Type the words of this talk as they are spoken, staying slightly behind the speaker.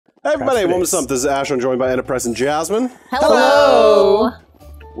Hey everybody, welcome to Stumpt. This is Ash. I'm joined by Enterprise and Jasmine. Hello.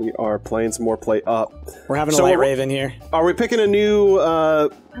 We are playing some more PlateUp. We're having a light raven here. Are we picking a new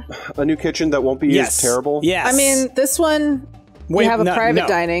kitchen that won't be as terrible? Yes. I mean, this one. We have a private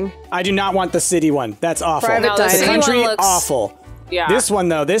dining. I do not want the city one. That's awful. Private dining. Country, awful. Yeah. This one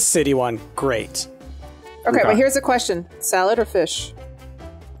though, this city one, great. Okay, but here's a question: salad or fish?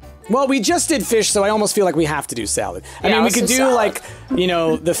 Well, we just did fish, so I almost feel like we have to do salad. I mean, we could do like, you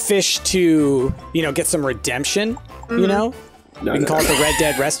know, the fish to, you know, get some redemption. You know, we can call it the Red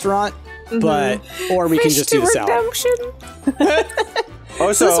Dead Restaurant, but or we can just do the salad.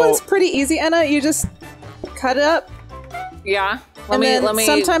 So this one's pretty easy, Anna. You just cut it up. Yeah. Let me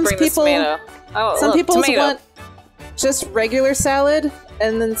sometimes bring people, this tomato. Oh, some look, people tomato. want just regular salad,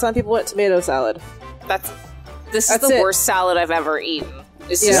 and then some people want tomato salad. This is the worst salad I've ever eaten.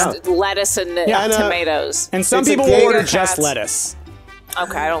 It's just lettuce and tomatoes. And some people will order just lettuce.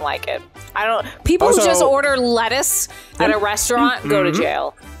 Okay, I don't like it. People who just order lettuce at a restaurant go to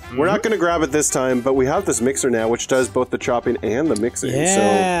jail. We're not going to grab it this time, but we have this mixer now, which does both the chopping and the mixing.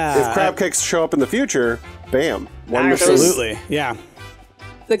 Yeah. So if crab cakes show up in the future, bam, one machine. Absolutely, yeah.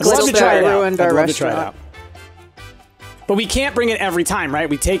 The glitch that ruined our restaurant. To try it out. But we can't bring it every time, right?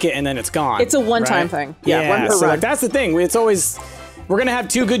 We take it and then it's gone. It's a one-time thing. Yeah, one per run. That's the thing. It's always we're gonna have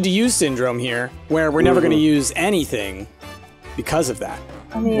too good to use syndrome here, where we're never gonna use anything because of that.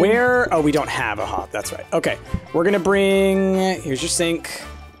 I mean, Oh, we don't have a hob. That's right. Okay, we're gonna bring. Here's your sink.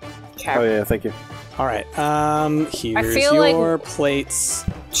 Oh yeah, thank you. All right. Here's your plates.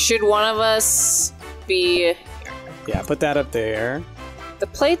 Should one of us be? Yeah, put that up there. The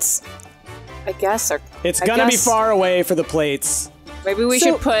plates, I guess, are. It's gonna be far away for the plates. Maybe we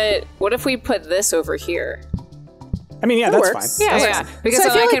should put. What if we put this over here? I mean, yeah, that's fine. Yeah. Because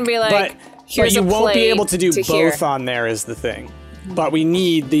then I can be like, here's you a won't be able to do to both on there is the thing. But we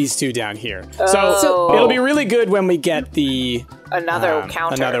need these two down here. So it'll be really good when we get the another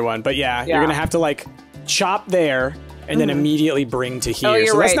counter. Another one. But yeah, you're gonna have to like chop there and then immediately bring to here. Oh,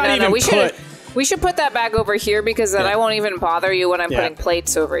 you're right. We should put that back over here because then I won't even bother you when I'm putting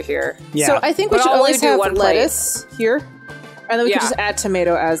plates over here. Yeah. So I think we should always have lettuce here, and then we can just add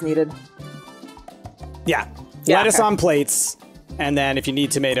tomato as needed. Yeah. Lettuce on plates, and then if you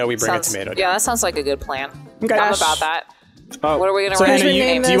need tomato, we bring a tomato down. Yeah, that sounds like a good plan. Okay. I'm about that. What are we going to Anna,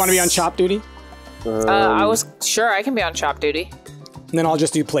 do you want to be on chop duty? I was sure I can be on chop duty. And then I'll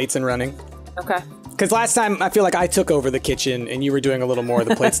just do plates and running. Okay. Because last time, I feel like I took over the kitchen, and you were doing a little more of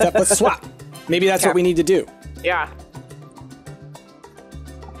the plate stuff. Let's swap. Maybe that's what we need to do. Yeah.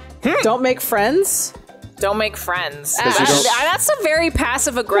 Don't make friends? Don't make friends. That's a very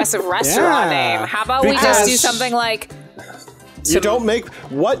passive-aggressive restaurant name. How about we just do something like... You don't make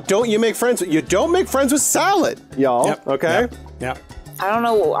friends with? You don't make friends with salad, y'all. Yep. Okay? Yep. I don't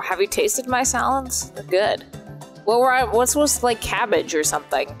know. Have you tasted my salads? They're good. What's like cabbage or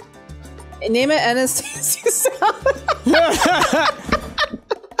something? Name it Enna's Tasty Salad.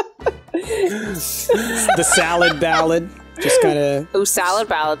 The salad ballad. Just kind of... Ooh, salad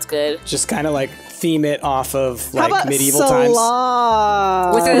ballad's good. Just kind of like theme it off of like How about medieval salad?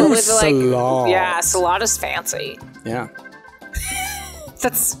 times. With like... Salad. Yeah, salad is fancy. Yeah.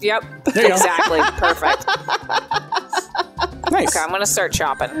 Yep. There you go. Exactly. Perfect. Nice. Okay, I'm going to start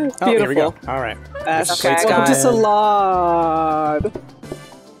chopping. Oh, here we go. All right. Okay, welcome to salad.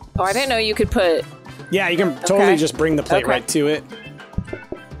 Oh, I didn't know you could put... Yeah, you can totally just bring the plate right to it.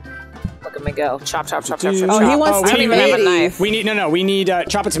 Look at me go. Chop, chop, chop, chop, chop, Oh, chop. he wants I don't even have a knife. We need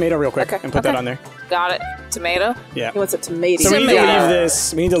chop a tomato real quick and put that on there. Got it. Tomato? Yeah. He wants a tomato. So we need to leave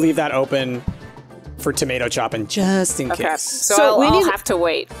this. We need to leave that open for tomato chopping just in Okay. case. So I'll have to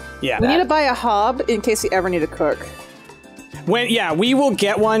wait. Yeah. We need to buy a hob in case we ever need to cook. We will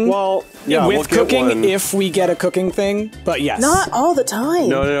get one. Well, yeah, with cooking if we get a cooking thing. But yes, not all the time.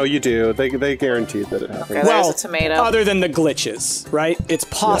 No, you do. They guaranteed that it happens. Okay, there's a tomato. Other than the glitches, right? It's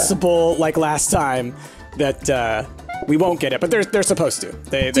possible, like last time, that we won't get it, but they're supposed to.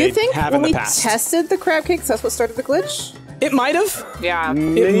 Do you think have when in the we past. tested the crab cakes, that's what started the glitch? It might have. Yeah.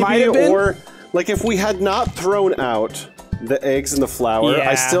 It might have been. Or like if we had not thrown out the eggs and the flour,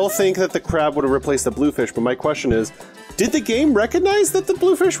 I still think that the crab would have replaced the bluefish. But my question is, did the game recognize that the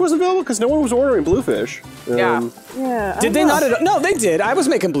bluefish was available? Because no one was ordering bluefish. Yeah. Did they not? No, they did. I was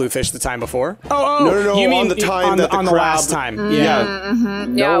making bluefish the time before. Oh, no. You mean on the time that the on crab, the last time? Yeah,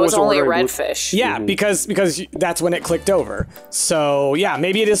 it was only a redfish. Yeah, because that's when it clicked over. So yeah,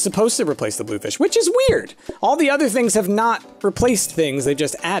 maybe it is supposed to replace the bluefish, which is weird. All the other things have not replaced things; they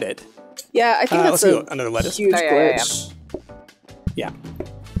just added. Yeah, I think that's another lettuce. Huge glitch. Yeah.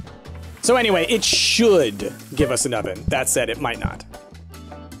 So anyway, it should give us an oven. That said, it might not.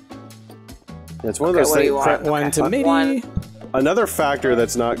 It's one of those things. One tomato. Another factor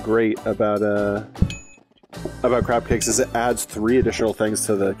that's not great about crab cakes is it adds 3 additional things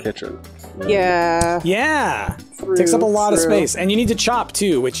to the kitchen. Yeah. Yeah. Takes up a lot of space, and you need to chop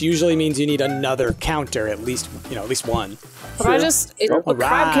too, which usually means you need another counter, at least one. But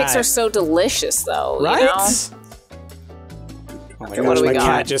crab cakes are so delicious, though. Right? You know? Oh my gosh, my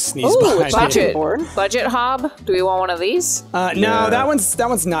cat just sneezed behind me. Budget hob. Do we want one of these? No, that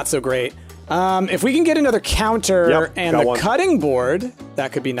one's not so great. If we can get another counter and the cutting board,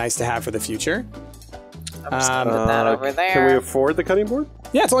 that could be nice to have for the future. I'm just gonna put that over there. Can we afford the cutting board?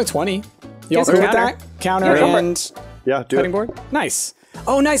 Yeah, it's only 20. You all cool with that? Counter and cutting board? Nice.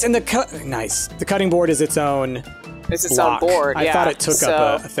 Oh, nice. And the cutting board is its own own board, I thought it took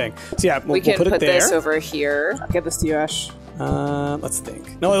up a thing. So yeah, we'll can put it there. This over here. I'll give this to you, Ash. Let's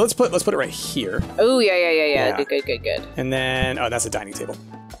think. No, let's put it right here. Oh, yeah. Good. And then, that's a dining table.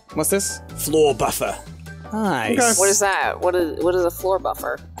 What's this? Floor buffer. Nice. Okay. What is that? What is a floor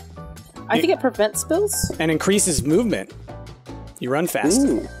buffer? I think it prevents spills. And increases movement. You run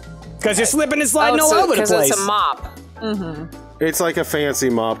faster. Because you're slipping and sliding all over the place. Because it's a mop. It's like a fancy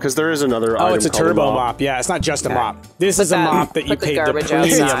mop, because there is another item it's a turbo mop. Yeah, it's not just a mop. This is a mop that you paid the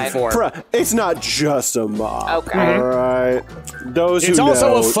premium for. It's not just a mop. Okay. All right. Those who know, it's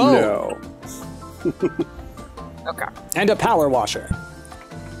also a foam. Okay. And a power washer.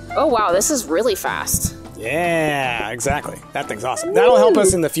 Oh, wow, this is really fast. Yeah, exactly. That thing's awesome. Woo! That'll help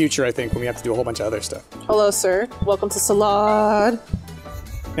us in the future, I think, when we have to do a whole bunch of other stuff. Hello, sir. Welcome to Salad.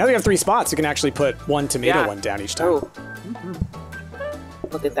 Now that we have 3 spots, you can actually put one tomato one down each time. Oh.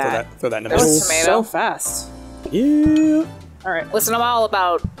 Look at that. Throw that in the middle. middle. Tomato. So fast. Yeah. All right. Listen, I'm all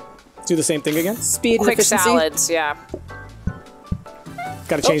about... Do the same thing again? Speed and quick efficiency. salads, yeah.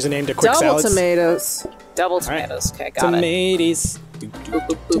 Got to change the name to quick salads. Double tomatoes. Double tomatoes. Okay, got Tomatoes.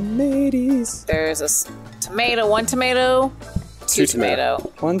 Tomatoes. There's a tomato, 1 tomato, 2 tomato.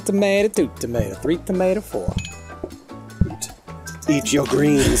 1 tomato, 2 tomato, 3 tomato, 4. Eat your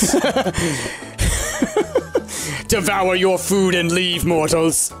greens. Devour your food and leave,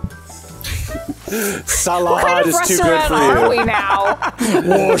 mortals. Salad is too good for you. What kind of restaurant are we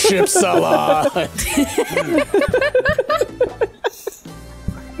now? Worship salad.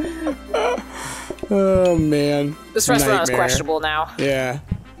 Oh, man. This restaurant is questionable now. Yeah.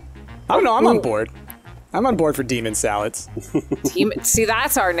 I don't know. I'm on board. I'm on board for demon salads. See,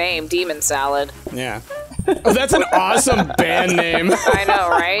 that's our name, Demon Salad. Yeah. Oh, that's an awesome band name. I know,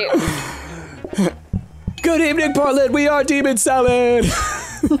 right? Good evening, Portland. We are Demon Salad.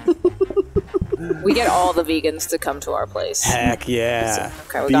 We get all the vegans to come to our place. Heck yeah.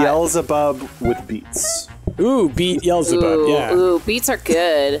 Okay, Beelzebub with beets. Ooh, Beelzebub, yeah. Ooh, beets are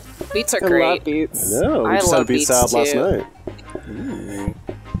good. Beets are great. I love beets. I know. We just had a beet salad last night. Ooh.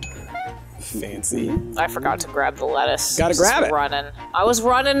 Fancy. I forgot to grab the lettuce. Gotta grab it. I was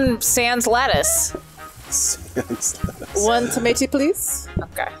running sans lettuce. Sans lettuce. 1 tomato, please.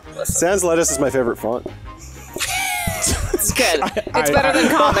 Okay. Listen. Sans lettuce is my favorite font. It's good. It's better than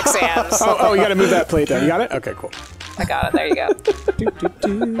Comic Sans. Oh, you gotta move that plate down. You got it? Okay, cool. I got it. There you go.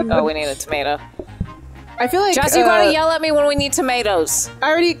 Oh, we need a tomato. I feel like Jess, you gotta yell at me when we need tomatoes. I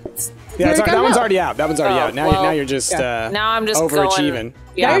already. Yeah, that one's already out. That one's already out. Now you're just now I'm just overachieving.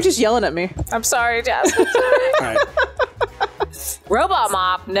 Now you're just yelling at me. I'm sorry, Jess. All right. Robot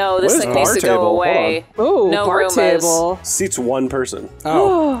mop. No, this thing needs to go away. Ooh, no bar Roombas. table. Seats 1 person.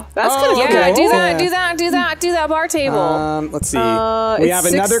 Oh. That's kind of yeah. cool. Do that bar table. Let's see. We have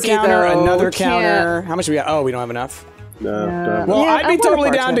another counter. Another counter. How much do we got? Oh, we don't have enough. No. Yeah. Well, Yeah, I'd be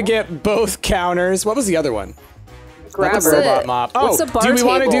totally down to get both counters. What was the other one? Grabber. Not the robot mop. What's Oh, the bar do we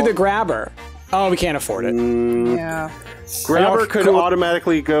want to do table? the grabber? Oh, we can't afford it. Yeah. Grabber could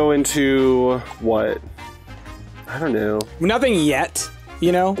automatically go into what? I don't know. Nothing yet,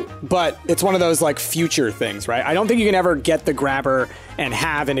 you know, but it's one of those like future things, right? I don't think you can ever get the grabber and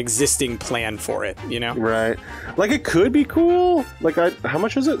have an existing plan for it, you know? Right. Like it could be cool. Like how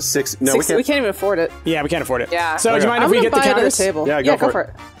much is it? 6. No, We can't even afford it. Yeah, we can't afford it. Yeah. So do you mind if we get the buy another counters? table. Yeah, go for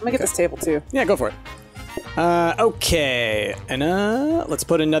it. I'm gonna get this table too. Yeah, go for it. Okay, and let's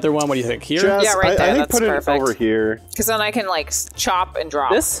put another one. What do you think? Here? Jess, Yeah, right there. I think That's put perfect. it over here. Because then I can like chop and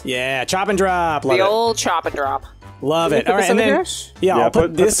drop. This? Yeah, chop and drop. Love The it. old chop and drop. Love it. Put All right, this and over then here? I'll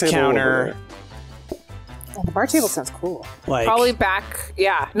put the this table counter over Oh, the bar table sounds cool. like Probably back.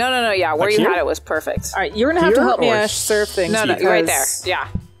 Yeah. No. Yeah. Where Like you here? had it was perfect. All right, you're gonna have to Here help me, or Ash, serve things. No, right there. because Yeah.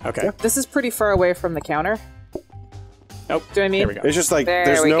 Okay. This is pretty far away from the counter. Nope. Do you know what I mean? There we go. It's just like There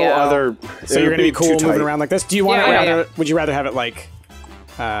there's we no go. other. So you're gonna be cool moving around like this. Do you want Yeah, it yeah, rather? Would you rather have it like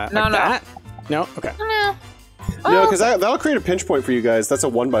No, like no. that? No. Okay. No. No, because that'll create a pinch point for you guys. That's a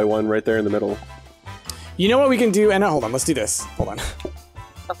 1x1 right there in the middle. You know what we can do? And hold on, let's do this. Hold on.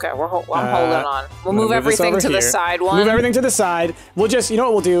 Okay, I'm holding on. We'll move everything to the side one. Move everything to the side. We'll just, you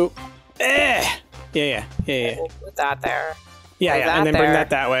know what we'll do? Yeah. We'll put that there. Yeah, and then bring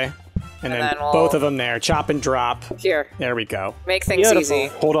that way. And then both of them there. Chop and drop. Here. There we go. Make things easy.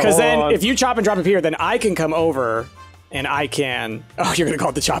 Hold on. Because then if you chop and drop up here, then I can come over and I can... Oh, you're going to call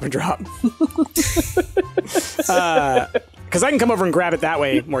it the chop and drop. Because I can come over and grab it that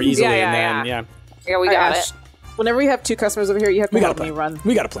way more easily. Yeah, we got it. Whenever we have two customers over here, you have to help me run.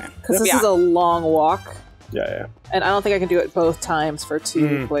 We got a plan. Because this is a long walk. Yeah. And I don't think I can do it both times for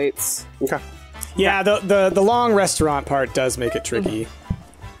 2 plates. Okay. Yeah, the long restaurant part does make it tricky.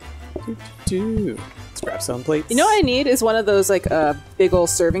 Let's grab some plates. You know what I need is one of those like big old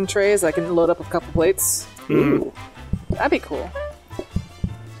serving trays I can load up with a couple plates. Ooh. That'd be cool.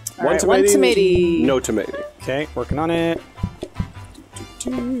 One tomato. No tomato. Okay, working on it.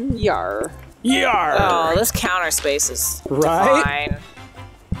 Yar. Oh, this counter space is right.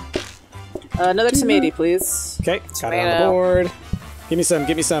 Another tomato, please. Okay, got it on the board. Give me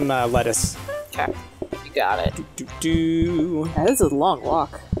some lettuce. Okay, you got it. Yeah, this is a long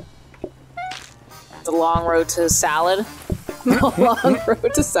walk. The long road to salad. Long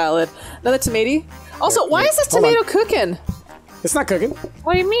road to salad. Another tomato. Also, why is this tomato cooking? It's not cooking.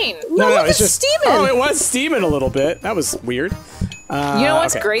 What do you mean? No, it's just steaming. Oh, it was steaming a little bit. That was weird. You know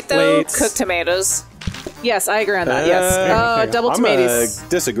what's great though? Cooked tomatoes. Yes, I agree on that. Yes. Double tomatoes.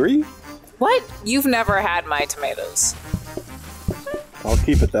 Disagree. What? You've never had my tomatoes. I'll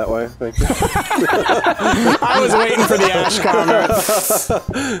keep it that way. Thank you. I was waiting for the Ash comment.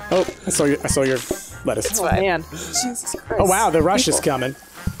 Oh, I saw your lettuce. Oh man, Jesus Christ! Oh wow, the rush is coming.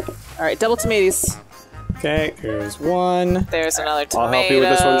 All right, double tomatoes. Okay, here's one. There's another tomato. I'll help you with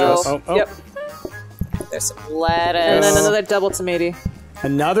this one, Joss. Oh. Yep. There's some lettuce. And then another double tomato.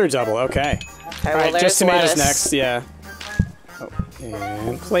 Another double. Okay. Okay, All right, well, just tomatoes lettuce. next. Yeah. Oh,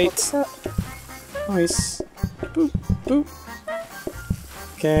 and plate. Nice. Boop, boop.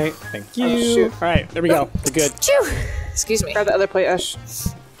 Okay, thank you. Oh, shoot. All right, there we go. We're good. Excuse me. Grab the other plate, Ash.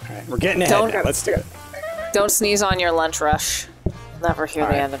 All right, we're getting ahead now. Let's do it. Don't sneeze on your lunch rush. You'll never hear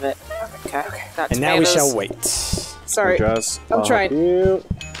the end of it. Okay. Got And now we tomatoes. shall wait. Sorry, Joss, I'm trying. You.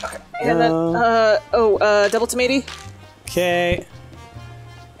 And then, double tomato. Okay.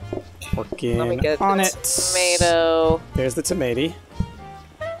 Let me Working get on the it. tomato. There's the tomato.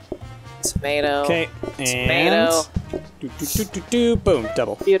 Tomato. Okay, Tomato. and boom,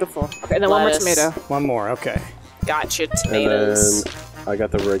 double. Beautiful. Okay, and then one more Lettuce. tomato. One more. Okay. Gotcha, And tomatoes. then I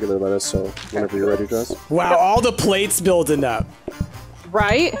got the regular lettuce, so whenever you're ready, Joss. Wow, all the plates building up.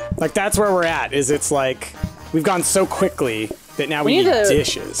 Right? Like that's where we're at. Is it's like we've gone so quickly that now we need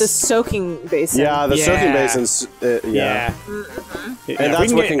dishes. The soaking basin. Yeah, the soaking basins. Yeah. And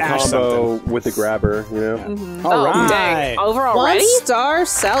that's working combo with the grabber, you know? All right. Dang. Over already? 1-star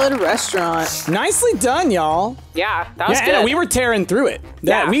salad restaurant. Nicely done, y'all. Yeah, that was good. Yeah, we were tearing through it.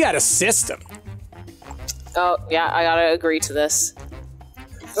 Yeah. We got a system. Oh, yeah, I gotta agree to this.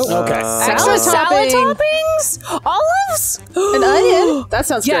 Okay. Extra salad topping. toppings? Olives? An onion. That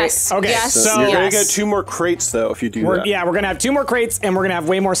sounds Yes. Okay, Yes. so You're gonna yes. get 2 more crates though if you do that. Yeah, we're gonna have 2 more crates, and we're gonna have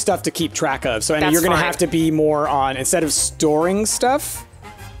way more stuff to keep track of. So Anna, That's you're gonna fine. have to be more on, instead of storing stuff,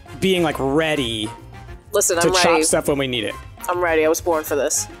 being like ready Listen, to I'm chop ready. stuff when we need it. I'm ready. I was born for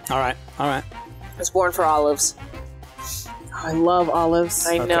this. All right. I was born for olives. I love olives.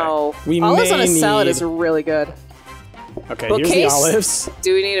 I know. We Olives may on a salad need- is really good. Okay, here's the Bookcase? olives.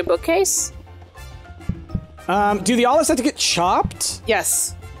 Do we need a bookcase? Do the olives have to get chopped?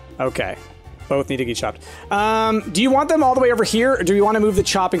 Yes. Okay. Both need to get chopped. Do you want them all the way over here, or do you want to move the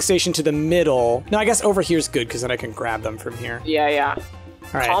chopping station to the middle? No, I guess over here's good, because then I can grab them from here. Yeah. All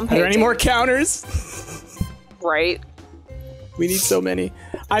right. Calm Are there any painting. more counters? Right? We need so many.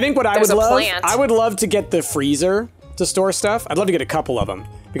 I think what There's I a would love, plant. I would love to get the freezer to store stuff. I'd love to get a couple of them,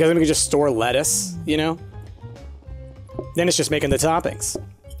 because then we could just store lettuce, you know? Then it's just making the toppings.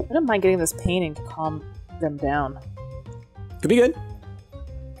 I don't mind getting this painting to calm them down. Could be good.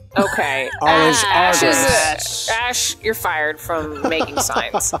 Okay. Olives are Ash, you're fired from making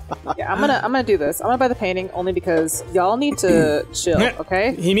signs. Yeah, I'm gonna do this. I'm gonna buy the painting only because y'all need to chill,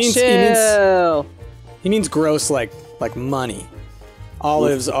 okay? He means chill. he means gross like money.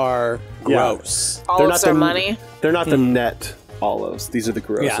 Olives are gross. Olives are money? They're not the net olives. These are the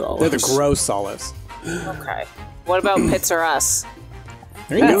gross Yeah, olives. they're the gross olives. Okay. What about Pits or Us?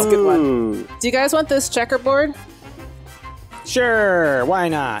 There you That's go. a good one. Do you guys want this checkerboard? Sure, why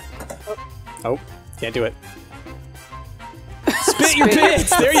not? Oh, can't do it. Spit your bits.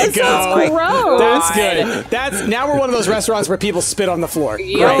 There you go. That's good. That's now we're one of those restaurants where people spit on the floor.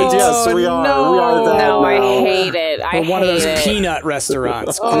 Yo, Yes, we are. No. We are that. No, I now. hate it. We're one of those peanut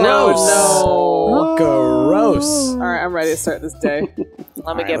restaurants. Oh, Gross. Gross. All right, I'm ready to start this day.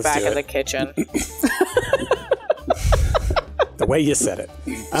 Let me get back in the kitchen. The way you said it.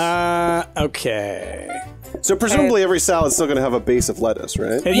 Okay. So presumably every salad's still going to have a base of lettuce,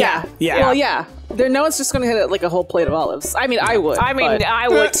 right? Yeah. Well, yeah. No one's just going to hit it like a whole plate of olives. I mean, I would. I mean, but- I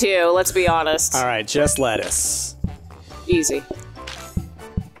would too. Let's be honest. All right, just lettuce. Easy.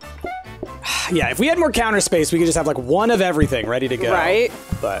 Yeah, if we had more counter space, we could just have like one of everything ready to go. Right.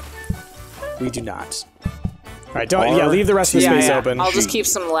 But we do not. All right, don't. Yeah, leave the rest of the space open. I'll just keep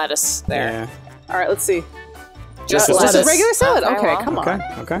some lettuce there. Yeah. All right, let's see. Just Just lettuce. a regular salad? Okay, Okay, well. come on.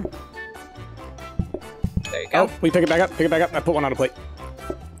 Okay. There you go. Oh, we pick it back up. Pick it back up. I put one on a plate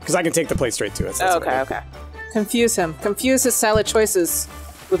because I can take the plate straight to it. So that's Okay. Confuse him. Confuse his salad choices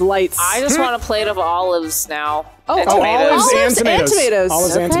with lights. I just want a plate of olives now. Oh, and oh, tomatoes. olives and Olives and tomatoes. tomatoes.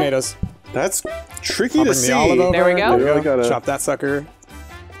 Olives and Okay. tomatoes. That's tricky I'll to bring the see. olive over. There we go. You really gotta Chop that sucker. Do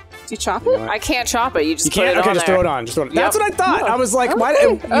you chop it? I can't chop it. You just You put can't. it Okay, on just there. throw it on. Just throw it. That's Yep. what I thought. I was like, why?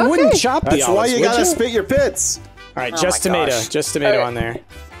 Okay, You wouldn't okay. chop the That's why olives, you would gotta spit your bits. All right, Oh just my tomato. gosh. Just tomato Okay. on there.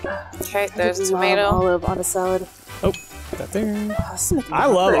 Okay, there's a Love tomato. olive on a salad. Oh, put that there. Oh, this is making me I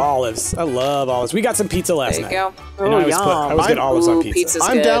love hungry. olives. I love olives. We got some pizza last There you night. go. And I always, yum. I always get olives on Ooh, pizza. pizza's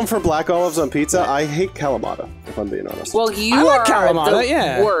I'm good. down for black olives on pizza. I hate Kalamata, if I'm being honest. Well, you I like are Kalamata, the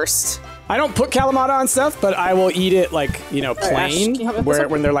yeah. worst. I don't put Kalamata on stuff, but I will eat it like, you know, Ash, plain, can you help me put where some?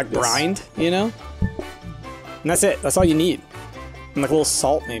 when they're like brined, you know? And that's it. That's all you need. And like a little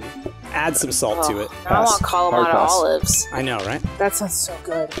salt, maybe. Add some salt to it. I want Hard Kalamata pass. olives. I know, right? That sounds so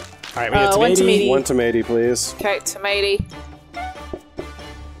good. All right, we got one tomato. tomato. One tomato, please. Okay, tomato.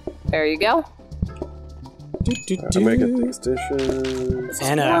 There you go. I'm gonna get these dishes.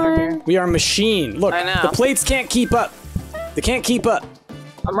 Anna, we are a machine. Look, I know. the plates can't keep up. They can't keep up.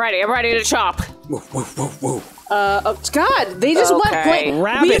 I'm ready. I'm ready to chop. Whoa, whoa, whoa, whoa. Oh God, they just went Okay. blank.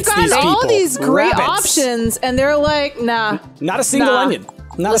 Rabbits, We've got these all people. these great Rabbits. options, and they're like, nah. Not a single Nah. onion.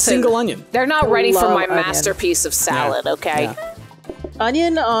 Not Listen, a single onion. They're not ready for Love my onion. masterpiece of salad, okay? Yeah.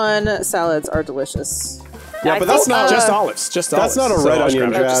 Onion on salads are delicious. Yeah, I but that's think, not Just olives. Just olives. that's not a So red I'll just onion,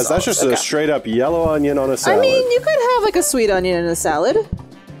 grab it. Jazz. That's just Okay. a straight up yellow onion on a I salad. mean, you could have like a sweet onion in a salad.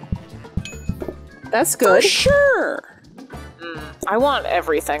 That's good. Sure. I want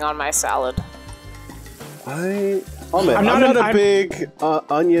everything on my salad. I'll admit, I'm not a big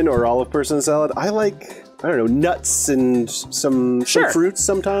onion or olive person in salad. I like, I don't know, nuts and some fruits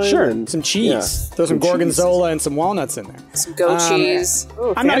sometimes. Sure, and, some cheese. yeah, Throw some cheese. gorgonzola and some walnuts in there. Some goat cheese.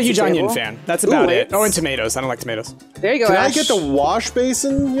 Ooh, I'm not a fancy huge onion table. fan. That's about it. it's- Oh, and tomatoes. I don't like tomatoes. There you go. Can I Ash. get the wash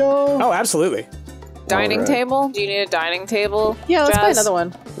basin, y'all? Oh, absolutely. Dining Alright. table? Do you need a dining table? Yeah, let's buy Jazz? another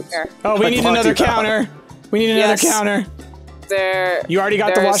one. Here. Oh, we need talked another about- counter. We need another Yes. counter. There. You already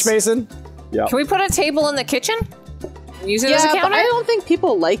got the there's- wash basin? Yeah. Can we put a table in the kitchen? Use it as a Yeah, but counter? I don't think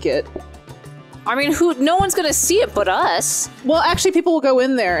people like it. I mean, no one's gonna see it but us. Well, actually, people will go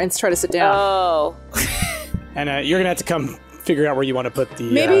in there and try to sit down. Oh. And you're going to have to come figure out where you want to put the...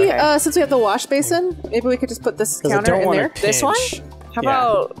 Maybe okay. since we have the wash basin, maybe we could just put this 'cause I counter don't in want there. to This one? How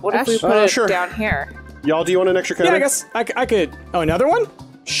about, what if we Ash? put it Sure. down here? Y'all, do you want an extra Yeah, counter? I guess I could... Oh, another one?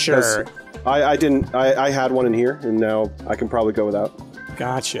 Sure. I didn't. I had one in here, and now I can probably go without.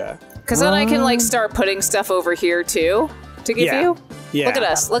 Gotcha. Because then I can, like, start putting stuff over here, too, to give Yeah. you. Yeah. Look at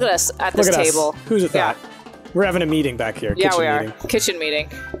us. Look at us at this Look at table. us. Who's at Yeah. that? We're having a meeting back here. Yeah, kitchen we are. meeting. Kitchen meeting.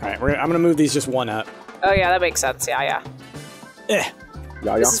 All right, I'm going to move these just one up. Oh, yeah, that makes sense. Yeah, yeah. Eh.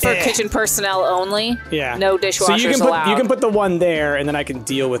 Yeah, This is for Eh. kitchen personnel only. Yeah. No dishwashers so you can allowed. you can put the one there, and then I can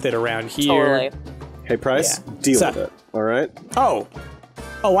deal with it around here. Totally. Hey, Price, Yeah. deal So- with it. All right. Oh,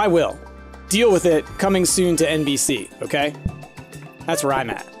 I will. Deal with it. Coming soon to NBC. Okay, that's where I'm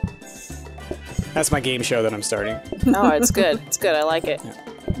at. That's my game show that I'm starting. Oh, it's good. It's good. I like it.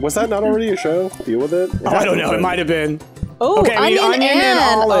 Was that not already a show? Deal with it. Oh, I don't know. It might have been. Oh, Okay, we need onion and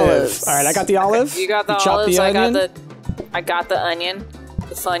olive. olives. All right, I got the olive. You got the chop olives. The I onion. got the onion.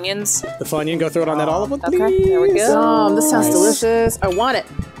 The Funyuns. The Funyun. Go throw it on that olive one, Okay, please. there we go. This sounds delicious. I want it.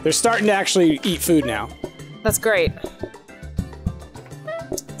 They're starting to actually eat food now. That's great.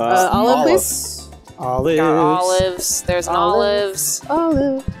 Olive, please. Olives. Got olives. There's an olives.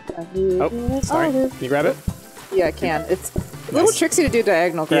 Olive. Oh, sorry. Olive. Can you grab it? Yeah, I can. It's a little tricksy to do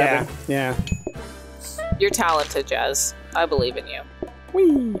diagonal Yeah. grabbing. Yeah. You're talented, Jazz. I believe in you.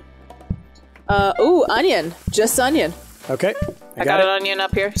 Whee. Ooh, onion. Just onion. Okay. I got an onion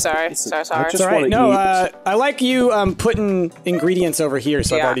up here. Sorry. Sorry. just- It's all right. wanna No, eat. I like you putting ingredients over here,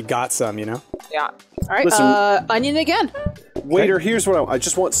 so I've Yeah. already got some, you know? Yeah. All right, Listen. onion again. Waiter, here's what I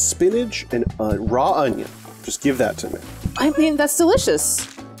just want spinach and raw onion. Just give that to me. I mean, that's delicious.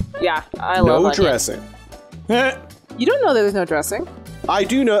 Yeah, I love onion. No dressing. You don't know that there's no dressing. I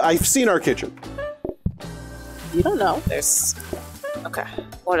do know. I've seen our kitchen. You don't know. There's... Okay.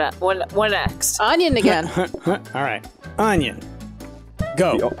 What next? Onion again. All right. Onion.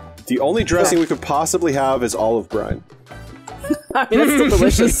 Go. The only dressing we could possibly have is olive brine. I mean, that's still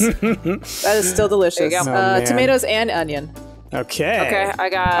delicious. That is still delicious. Tomatoes and onion. Okay. Okay, I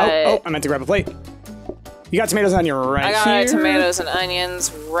got... Oh, I meant to grab a plate. You got tomatoes and onion right here. I got tomatoes and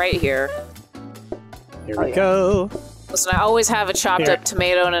onions right here. Here we go. Listen, I always have a chopped up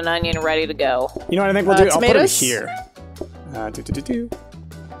tomato and an onion ready to go. You know what I think we'll do? Tomatoes? I'll put it here.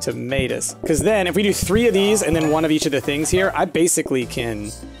 Tomatoes. Because then, if we do 3 of these and then 1 of each of the things here, I basically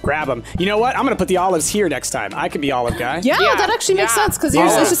can grab them. You know what? I'm going to put the olives here next time. I could be olive guy. Yeah, that actually makes sense, because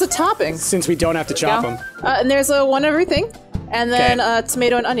yours is just a topping. Since we don't have to chop them. And there's a 1 everything, and then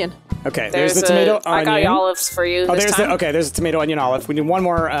tomato and onion. Okay, there's the tomato onion. I got the olives for you this time. There's a tomato onion olive. We need 1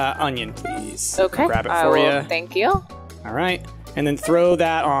 more onion, please. Okay. Grab it for you. Thank you. All right. And then throw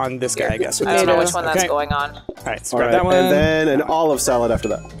that on this guy, I guess. I don't know which one that's going on. All right, let's grab that one. And then an olive salad after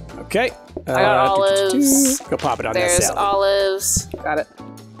that. Okay. I got olives. Go pop it on that salad. There's olives. Got it.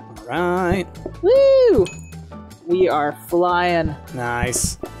 All right. Woo! We are flying.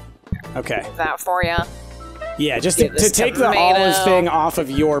 Nice. Okay. That for you. Yeah, just to take the olive thing off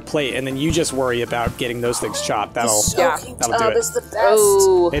of your plate, and then you just worry about getting those things chopped. That'll do it. Is the best.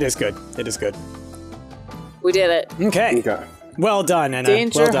 Ooh. It is good. It is good. We did it. Okay. Well done, Anna.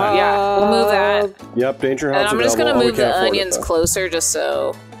 Danger well done. Yeah, we'll move that. Yep, danger hub's And I'm just going to available. move the onions closer just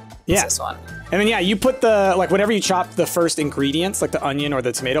so Yeah. this one. And then, yeah, you put the, like, whenever you chop the first ingredients, like the onion or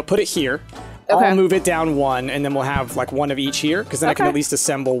the tomato, put it here. Okay. I'll move it down 1, and then we'll have, like, 1 of each here, because then I can at least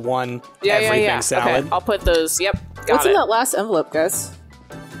assemble 1 everything salad. Okay, I'll put those, What's in that last envelope, guys?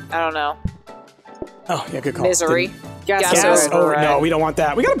 I don't know. Oh, yeah, good call. Misery. Gas. Oh, no, we don't want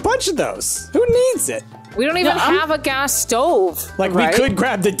that. We got a bunch of those. Who needs it? We don't even have a gas stove. Like, we could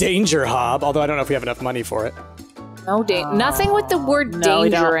grab the danger hob, although I don't know if we have enough money for it. No, nothing with the word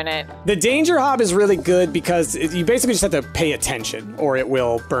danger in it. The danger hob is really good because you basically just have to pay attention, or it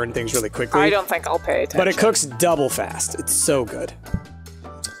will burn things really quickly. I don't think I'll pay attention. But it cooks double fast. It's so good.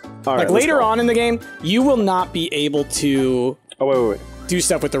 All right, like later on in the game, you will not be able to do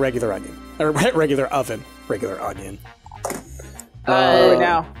stuff with the regular onion. Or regular oven. Regular onion.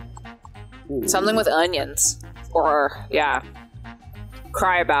 Now. Something with onions. Or,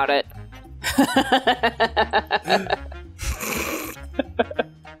 cry about it.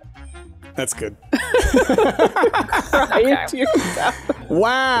 That's good. Okay.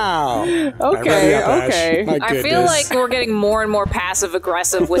 Wow. Okay. My I feel like we're getting more and more passive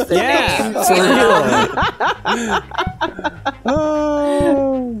aggressive with the name.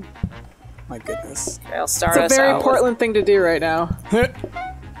 Oh my goodness. Okay, I'll start us It's a very out Portland thing to do right now.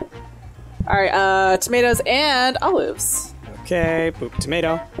 All right, tomatoes and olives. Okay, boop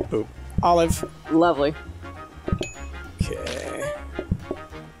tomato, boop olive. Lovely. Okay.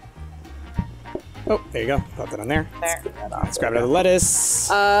 Oh, there you go. Put that on there. There. Let's grab another lettuce.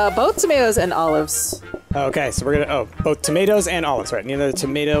 Both tomatoes and olives. Okay, so we're gonna, both tomatoes and olives. Right, need another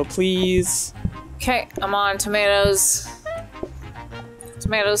tomato, please. Okay, I'm on tomatoes.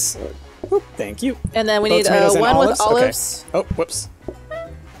 Tomatoes. Oop, thank you. And then we Both need tomatoes and one with olives. Okay. Oh, whoops.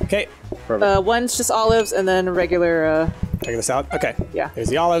 Okay. One's just olives and then regular. Regular salad? Okay. Yeah. There's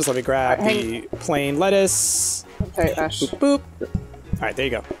the olives. Let me grab the plain lettuce. Okay, Ash. Boop, boop. All right, there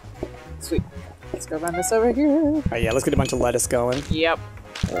you go. Sweet. Let's go run this over here. All right, yeah, let's get a bunch of lettuce going. Yep.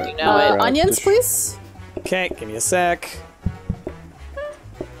 You know it. Onions, please. Okay, give me a sec.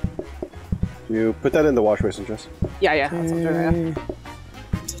 You put that in the wash basin, Jess. Yeah. That's what I'm doing right now.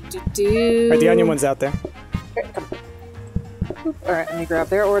 All right, the onion one's out there. Okay, come on. All right, let me grab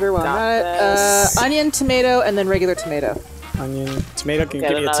their order while I'm Got at it. Onion, tomato, and then regular tomato. Onion, tomato. Can you Get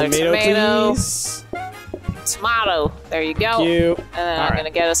give me a another tomato, please? Tomato. There you go. Thank you. And then I'm going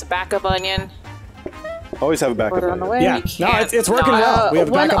to get us a backup onion. Always have a backup. Order on the way. Yeah, no, it's working well. We have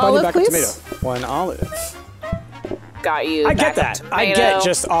a one backup onion, olive, backup please? tomato. One olive. Got you. I get backup that. Tomato. I get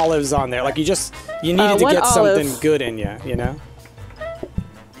just olives on there. Like you needed to one get olive. something good in you, you know?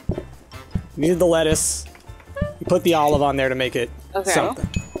 You needed the lettuce. You put the olive on there to make it something.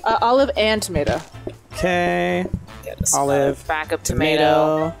 Olive and tomato. Okay. Get us Olive. a backup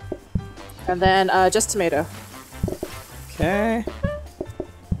tomato. And then just tomato. Okay.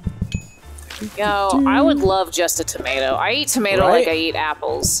 Yo, I would love just a tomato. I eat tomato like I eat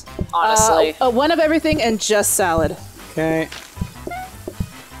apples, honestly. One of everything and just salad. Okay.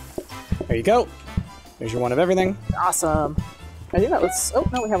 There you go. There's your one of everything. Awesome. I think that was... Oh,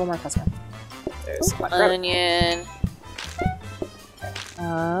 no, we have one more customer. There's onion.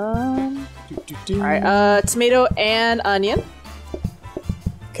 Alright, tomato and onion.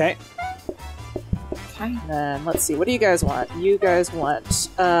 Okay. And then, let's see, what do you guys want? You guys want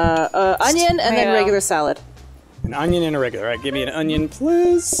onion and then regular salad. An onion and a regular. All right, give me an onion,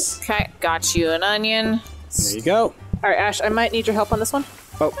 please. Okay, got you an onion. There you go. Alright, Ash, I might need your help on this one.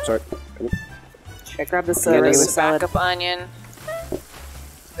 Oh, sorry. Okay, grab this regular salad. Backup onion.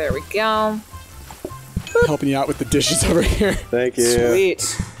 There we go. Helping you out with the dishes over here. Thank you.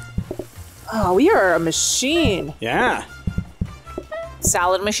 Sweet. Oh, we are a machine. Yeah.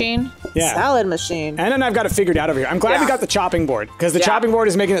 Salad machine. Yeah. Salad machine. And then I've got it figured out over here. I'm glad we got the chopping board, because the chopping board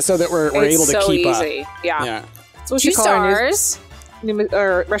is making it so that we're able to keep up. Yeah. So what 2 stars.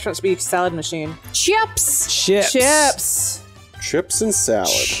 Our restaurant should be salad machine. Chips. Chips and salad.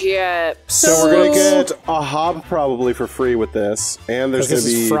 Chips. So we're gonna get a hob probably for free with this, and there's gonna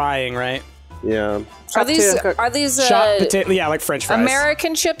be frying, right? Yeah. Are these chopped potato? Yeah, like French fries.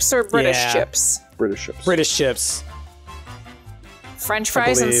 American chips or British chips? British chips. British chips. French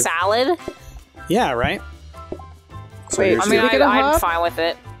fries and salad? Yeah, right? Wait, I mean, I'm fine with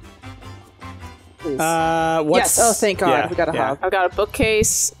it. Yes, oh thank God, we got a hob. I've got a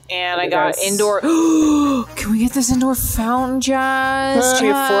bookcase, and I got indoor... Can we get this indoor fountain, Jazz? Can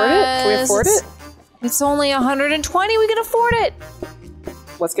we afford it? Can we afford it? It's only 120, we can afford it!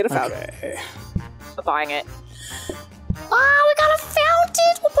 Let's get a fountain. Okay. I'm buying it. Oh, we got a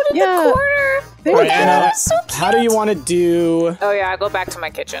fountain! We'll put it in the corner! There we go. So cute! How do you want to do... Oh yeah, I'll go back to my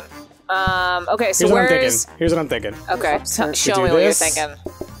kitchen. Okay, so Here's what I'm thinking. Okay, show me what you're thinking.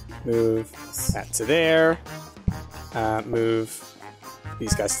 Move that to there. Move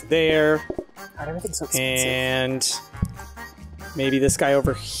these guys to there. God, everything's so expensive. And maybe this guy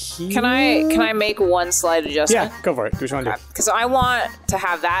over here. Can I make one slight adjustment? Yeah, go for it. Do what you want to do. Because I want to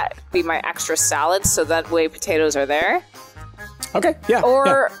have that be my extra salad, so that way potatoes are there. Okay, yeah.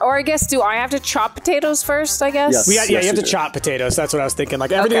 Or I guess, do I have to chop potatoes first, I guess? Yes. You have to chop potatoes. That's what I was thinking.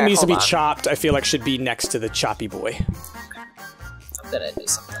 Like, everything that needs to be hold on. chopped, I feel like should be next to the choppy boy. I'm gonna do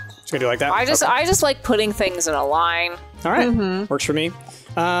something. Just gonna do like that? I just like putting things in a line. All right, works for me.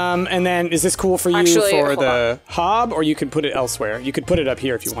 And then, is this cool for you for the hob, or you could put it elsewhere? You could put it up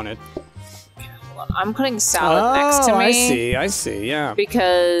here if you wanted. Hold on. I'm putting salad next to me. I see, yeah.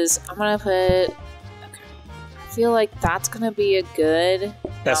 Because I'm gonna put... I feel like that's gonna be a good...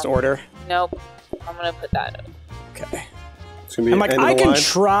 Best order? Nope. I'm gonna put that up. Okay. It's gonna be I'm like, I can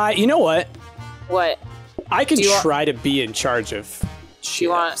try... You know what? What? I can try to be in charge of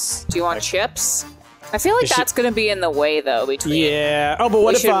chips. Do you want chips? I feel like that's gonna be in the way, though, between... Yeah. Oh, but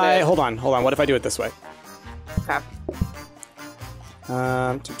what if I... Hold on. What if I do it this way? Okay.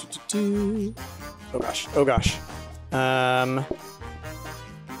 Oh, gosh.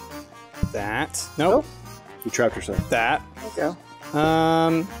 That. Nope. You trapped yourself. That. There you go.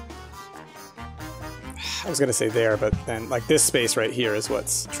 I was gonna say there, but then like this space right here is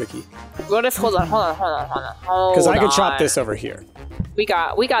what's tricky. What if? Hold on. Because I could chop this over here. We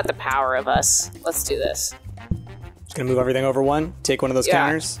got the power of us. Let's do this. Just gonna move everything over one. Take one of those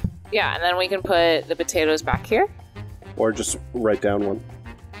counters. Yeah, and then we can put the potatoes back here. Or just write down one.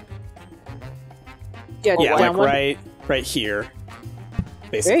 Yeah, like right here.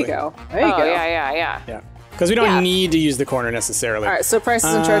 Basically. There you go. There you go. Yeah. Because we don't need to use the corner necessarily. All right, so Price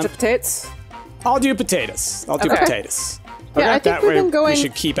is in charge of potatoes? I'll do potatoes. Yeah, I think we've been going... We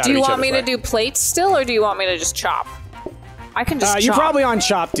should keep out Do of you each want me other's to do plates still, or do you want me to just chop? I can just chop. You're probably on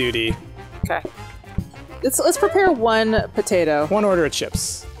chop duty. Okay. Let's prepare one potato. One order of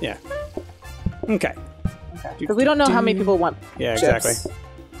chips. Yeah. Okay. Because we don't know how many people want chips. Exactly.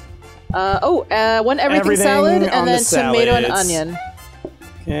 One everything salad, and then tomato and onion.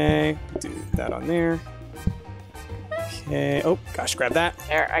 Okay. Do that on there. Okay. Oh, gosh, grab that.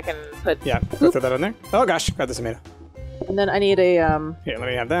 There, I can put... Yeah, throw that on there. Oh, gosh, grab the tomato. And then I need a... Here, let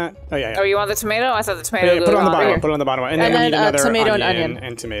me have that. Oh, yeah. Oh, you want the tomato? I thought the tomato... Put it on the bottom. Put it on the bottom. And then I need another tomato onion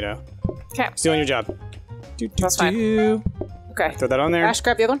and tomato. Okay. Still on your job. That's fine. Okay. Throw that on there. Ash,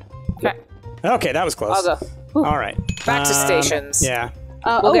 grab the other one. Okay. Okay, that was close. I'll go. All right. Back to stations. Yeah.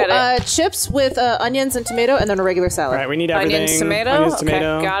 We'll get it. Chips with onions and tomato, and then a regular salad. All right, we need everything. Onions, tomato. Onions,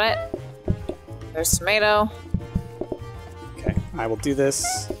 tomato. Okay, got it. There's tomato. Okay, I will do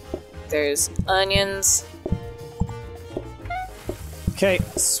this. There's onions. Okay.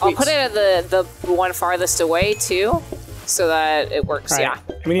 Sweet. I'll put it at the one farthest away too, so that it works. Right. Yeah.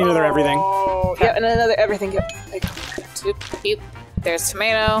 We need another everything. Yeah, and another everything. Yep. There's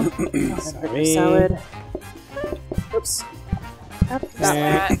tomato. Sorry. Salad. Oops.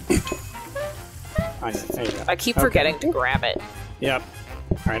 That. onion. There you go. I keep forgetting to grab it. Yep.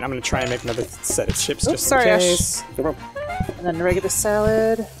 All right, I'm gonna try and make another set of chips just sorry, in case. No problem. And then regular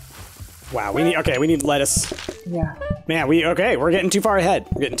salad. Wow, we need lettuce. Yeah. Man, we're getting too far ahead.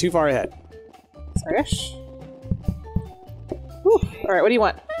 We're getting too far ahead. Sorry-ish. All right, what do you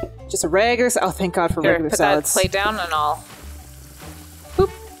want? Just a regular. Oh, thank God for regular salads. Put that plate down, and I'll.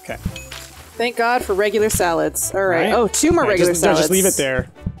 Boop. Okay. Thank God for regular salads. All right. Oh, 2 more regular salads. Just leave it there,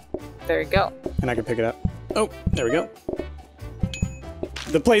 There you go. and I can pick it up. Oh, there we go.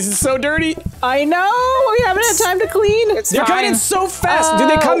 The place is so dirty. I know. We haven't had time to clean. They're coming in so fast. Do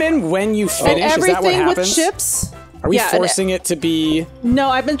they come in when you finish? Is that what Everything with happens? chips. Are we forcing it to be? No,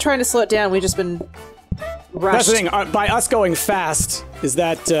 I've been trying to slow it down. We've just been rushed. That's the thing. By us going fast, is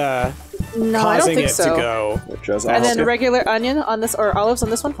that No, I don't causing think it so. to go? And then regular onion on this, or olives on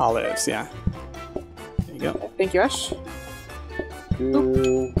this one. Olives, yeah. There you go. Thank you, Ash.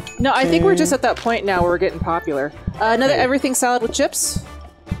 No, I think we're just at that point now where we're getting popular. Another everything salad with chips.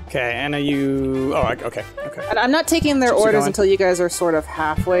 Okay, and are you... Oh, okay. And I'm not taking their Chips are orders going. until you guys are sort of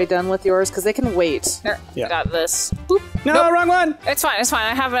halfway done with yours, because they can wait. There, Yeah. I got this. Boop. No, Nope. wrong one! It's fine.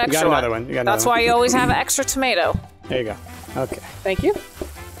 I have an extra got another one. You got That's another why you always have an extra tomato. There you go. Okay. Thank you.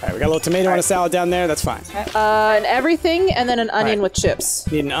 All right, we got a little tomato on a salad down there. That's fine. And everything, and then an onion with chips.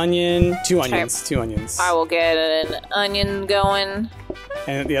 Need an onion, 2 onions, 2 onions. I will get an onion going.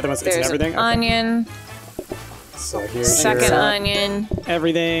 And the other one's There's it's in everything? an onion. So here's Second your onion.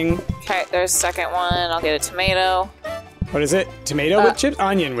 everything. Okay, there's second one. I'll get a tomato. What is it? Tomato with chips?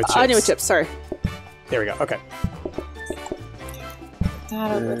 Onion with chips. Onion with chips, sorry. There we go. Okay.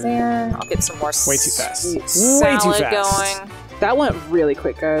 That over there. I'll get some more Way too fast. salad Way too fast. going. That went really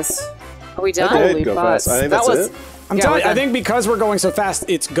quick, guys. Are we done? That Holy did go butts. fast. I think That that's was- it. I'm Yeah, telling we're you, I done. think because we're going so fast,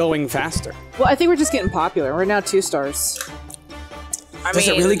 it's going faster. Well, I think we're just getting popular. We're now 2 stars. I Does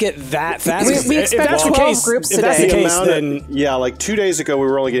mean, it really get that fast? We expect 12 groups if that's the today. case, then Yeah, like 2 days ago we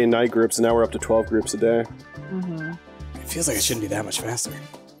were only getting 9 groups, and now we're up to 12 groups a day. it feels like it shouldn't be that much faster.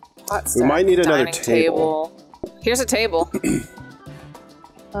 We might need another dining table. Here's a table.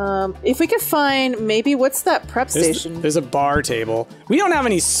 If we could find maybe what's that prep station? There's a bar table. We don't have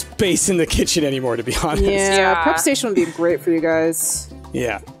any space in the kitchen anymore, to be honest. Yeah, prep station would be great for you guys.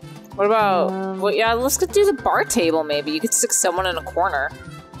 Yeah. What about? Well, yeah, let's go do the bar table. Maybe you could stick someone in a corner.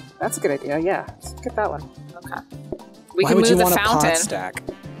 That's a good idea. Yeah, let's get that one. Okay. We Why can would move you the want fountain. a pot stack?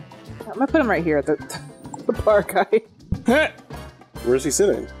 I'm gonna put him right here, the bar guy. Where's he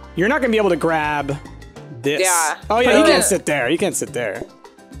sitting? You're not gonna be able to grab this. Yeah. Oh yeah, Put you it can't in. sit there. You can't sit there.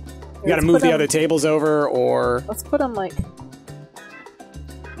 You gotta Let's move put the him- other tables over, or Let's put him like.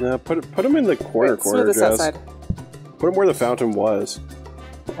 No, put him in the corner. Wait, smooth this Jess. outside. Put him where the fountain was.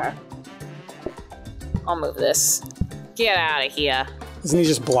 Okay. I'll move this. Get out of here. isn't he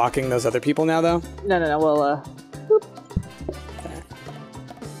just blocking those other people now, though? No. We'll Okay.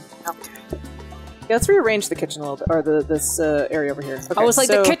 Yeah, let's rearrange the kitchen a little bit, or this area over here. Okay, I was like,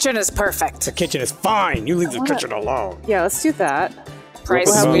 so- the kitchen is perfect. The kitchen is fine. You leave the wanna- kitchen alone. Yeah, let's do that. Price.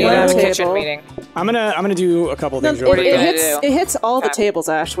 We'll have We one have a table. kitchen meeting. I'm gonna do a couple No, things. it, real are you quick. gonna hits do? it hits all the Okay. tables,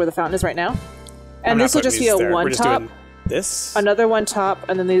 Ash, where the fountain is right now. I'm And not this will putting just be these a there. We're one just top, doing this. another one top,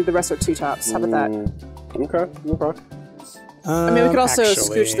 and then the rest are 2 tops. How about that? Okay. I mean, we could also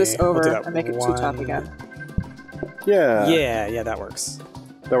Actually, scooch this we'll do over that and make it 2 top one. again. Yeah. Yeah, that works.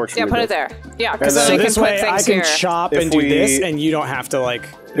 That works for Yeah, me. put too. it there. Yeah, because And then then- I This can put way, I things can here. chop If and do we- this, and you don't have to like.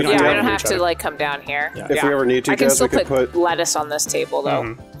 We Yeah, have to I yell don't at have each to other. like come down here. Yeah. If we ever need to, I can Jazz, still we could put put. lettuce on this table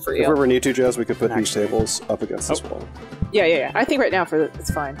though for If we you. ever need to, Jazz, we could put these Actually. tables up against this wall. Yeah. I think right now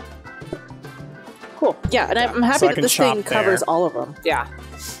it's fine. Cool. Yeah, and I'm happy So I that can this thing chop covers there. all of them. Yeah.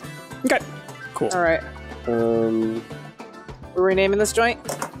 Okay. Cool. All right. We're renaming this joint.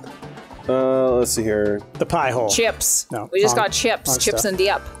 Let's see here. The pie hole. Chips. No, We just wrong- got chips. wrong Chips stuff. and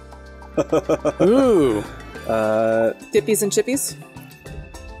dip. Ooh. Dippies and chippies?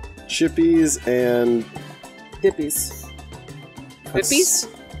 Chippies and Dippies. Dippies?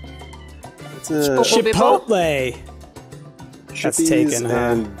 it's a Chipotle. That's chippies taken, huh?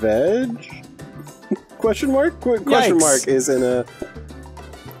 and veg? Question mark? Question Yikes. mark is in a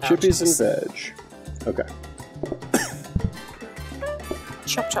chippies and veg. Okay.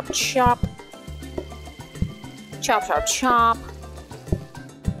 Chop, chop, chop. Chop, chop, chop.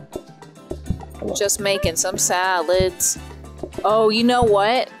 Just making some salads. Oh, you know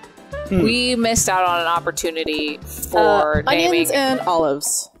what? We missed out on an opportunity for naming Onions and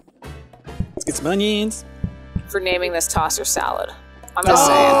olives. Let's get some onions. for naming this tosser salad. I'm just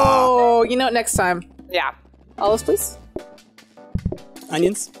Oh, you know what? Next time. saying. Yeah. Olives, please.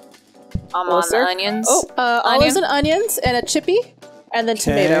 Onions. I'm Well, on sir. the onions. Oh, olives Onion. and onions and a chippy, and then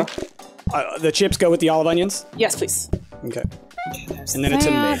tomato. the chips go with the olive onions? Yes, please. Okay. And then a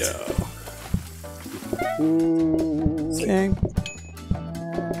tomato. Okay.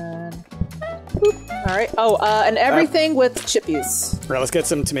 All right. Oh, and everything with chippies. All right, let's get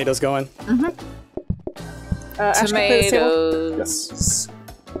some tomatoes going. Tomatoes. Yes.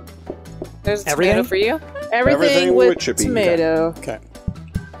 There's a Everything? tomato for you. Everything with chippy. tomato. Okay.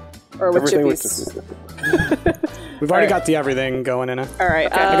 Or with Everything chippies. We've already got the everything going in it. All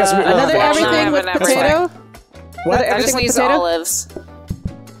right. I guess we'll another have to everything with That's potato. What? Another I just everything with need potato. olives.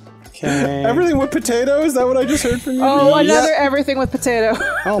 Okay. Everything with potato? Is that what I just heard from you? Oh, another everything with potato.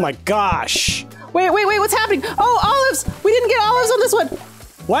 Oh my gosh. Wait, what's happening? Oh, olives! We didn't get olives on this one.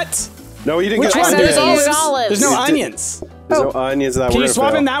 What? No, you didn't Which get one? onions. There's There's olives. There's no You did- onions. There's no onions in that. Can We're you gonna swap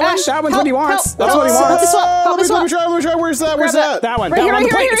fail. in that one? Ash, That one's what he help, wants. help, That's help, what he help, wants. help, help, Let me help. try. Where's that? Where's Grab that? That one. Right That here, one on the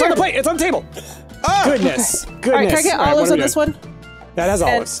right plate. here, It's right on the here. plate. It's on the table. Ah! Goodness. All right, Goodness. can I get All right, olives what on are we this doing? one? That has And-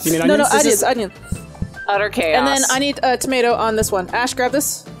 olives. You mean No, onions? This is- onion. Utter chaos. And then I need a tomato on this one. Ash, grab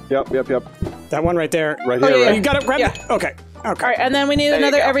this. Yep. That one right there. Right Oh, here. yeah, Oh, right? you got it. Grab Yeah. it. Okay. All right, and then we need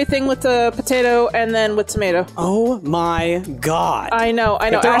another go. everything with the potato and then with tomato. Oh my god. I know.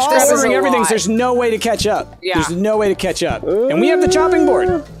 If they're Ash, all grab this. ordering a everything, lot. there's no way to catch up. Yeah. There's no way to catch up. And we have the chopping board.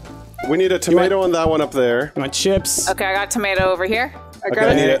 You We need a tomato on that one up there. want chips? Okay, I got tomato over here. I Okay, grab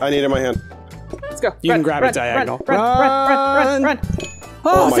I it. need it. I need it in my hand. Let's go. You can grab it diagonal. Run.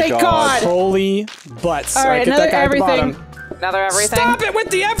 Oh, my thank God. God. Holy butts. All right, get that another guy at the everything. bottom. Another everything. Stop it with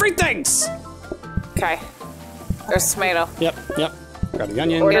the everythings! Okay. There's tomato. Yep. Grab the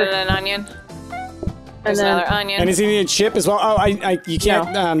onion. Get an onion. There's then- another onion. And is he need a chip as well? Oh, you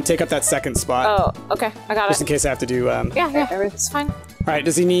can't take up that second spot. Oh, okay. I got Just in it. case I have to do. All Yeah, it's fine. right.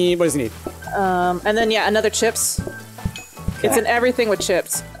 Does he need? What does he need? And then another chips. It's an everything with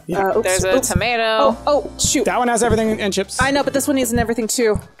chips. Yeah. Oops, There's a oops. tomato. Oh, shoot. That one has everything and chips. I know, but this one needs an everything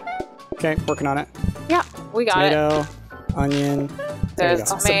too. Okay, working on it. Yeah, we got it. Tomato, onion. There There's you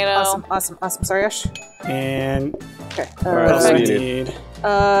go. tomato. Awesome. Sorry, Ash. And Okay. right, what else do we Perfect. need?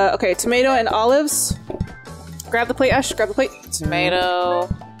 Okay, tomato and olives. Grab the plate, Ash. Grab the plate. Tomato.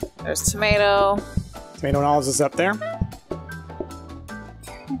 There's tomato. Tomato and olives is up there.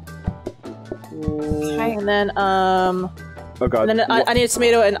 Okay. And then Oh god. and then I need a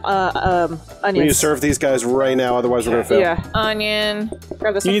tomato and onions. We need to serve these guys right now, otherwise we're gonna fail. Yeah. Onion.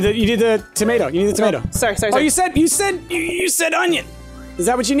 Grab this You one. need the tomato. You need the tomato. Sorry. Oh, you said onion. Is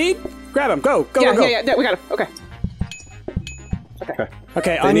that what you need? Grab them. Go. Yeah, we got it. Okay. Okay.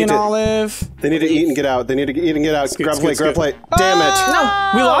 Okay, They onion, need to- olive. They need to eat and get out. They need to eat and get out. Grab a plate. scoot. Grab a plate. Damn it! No.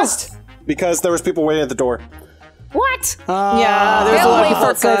 We lost. Because there was people waiting at the door. What? Yeah, there's a They'll lot of wait people for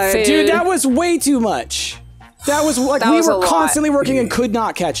outside. good food. Dude, that was way too much. That was like That we was a were lot. constantly working and could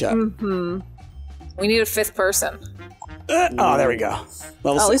not catch up. We need a fifth person. Oh, there we go.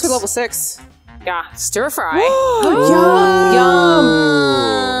 Level Oh, at least 6. we're level 6. Yeah, stir fry.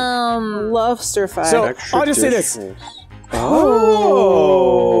 Yum. Love stir fry. So Extra I'll just say dish. this.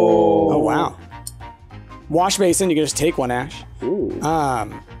 Oh. Oh wow. Wash basin. You can just take one, Ash. Ooh.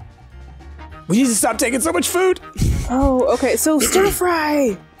 We need to stop taking so much food. oh, okay. So stir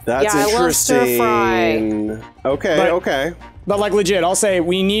fry. That's Yeah, I love stir interesting. Okay, But- okay. But like legit, I'll say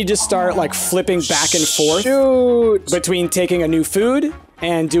we need to start like flipping back and forth Shoot. between taking a new food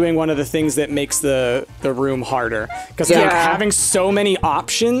and doing one of the things that makes the room harder. Because like, Yeah. having so many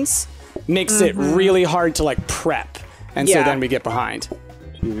options makes it really hard to like prep. And so Yeah. then we get behind.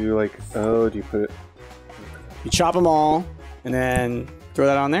 Do you do like, oh, do you put it? You chop them all and then throw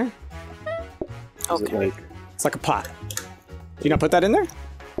that on there. Is it like, It's like a pot. Do you not put that in there?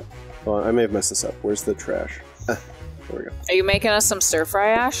 well, I may have messed this up. Where's the trash? There we go. Are you making us some stir fry,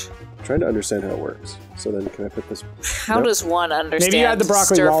 Ash? I'm trying to understand how it works. So then can I put this? How Nope. does one understand Maybe you add the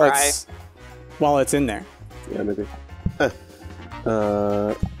broccoli stir while fry? it's in there. Yeah, maybe.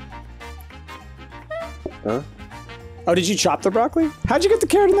 Huh? Oh, did you chop the broccoli? How'd you get the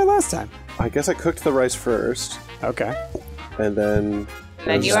carrot in there last time? I guess I cooked the rice first, Okay. and then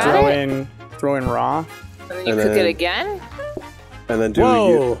Then you just add Throw it? throw in raw. And then you And cook it then- again? and then do Whoa.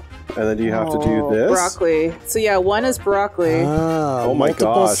 you? And then do you have to do this? Broccoli. So yeah, one is broccoli. Oh my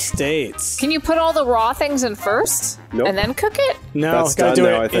multiple gosh. states. Can you put all the raw things in first? Nope. And then cook it? No, That's gotta done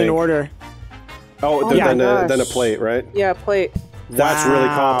do now, I it in think. order. Oh, my then gosh. a plate, right? Yeah, plate. That's really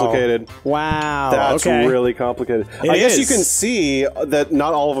Wow. complicated. Wow. That's okay. really complicated. It I guess you is. can see that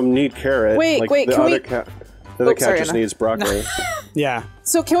not all of them need carrot. Wait, like wait, the can other we- cat. The other Oh, cat sorry, just Anna. needs broccoli. Yeah.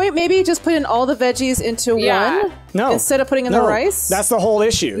 So can we maybe just put in all the veggies into Yeah. one? No. Instead of putting in No. the rice? That's the whole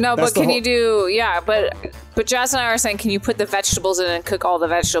issue. No, That's but the can whole- you do, yeah, but Jazz and I are saying, can you put the vegetables in and cook all the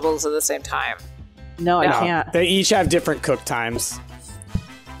vegetables at the same time? No, I No. can't. They each have different cook times.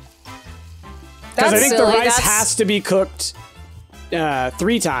 Because I think silly. the rice has to be cooked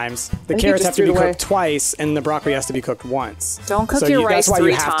 3 times. The carrots have to be cooked twice, and the broccoli has to be cooked once. Don't cook your rice 3 times. That's why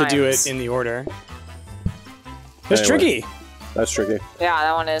you have to do it in the order. It's tricky. That's tricky. Yeah,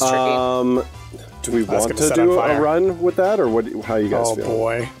 that one is tricky. Do we want to do a run with that, or what? How you guys feel? Oh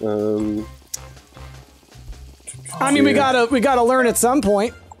boy. I mean, we gotta learn at some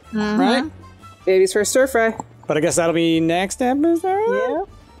point, right? Baby's first stir fry. But I guess that'll be next episode.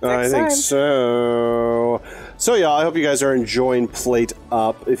 Yeah. I think so. So yeah, I hope you guys are enjoying Plate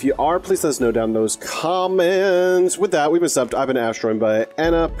Up. If you are, please let us know down in those comments. With that, we've been Stumpt. I've been Ash, joined by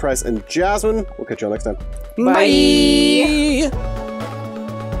Anna, Price, and Jasmine. We'll catch you all next time. Bye.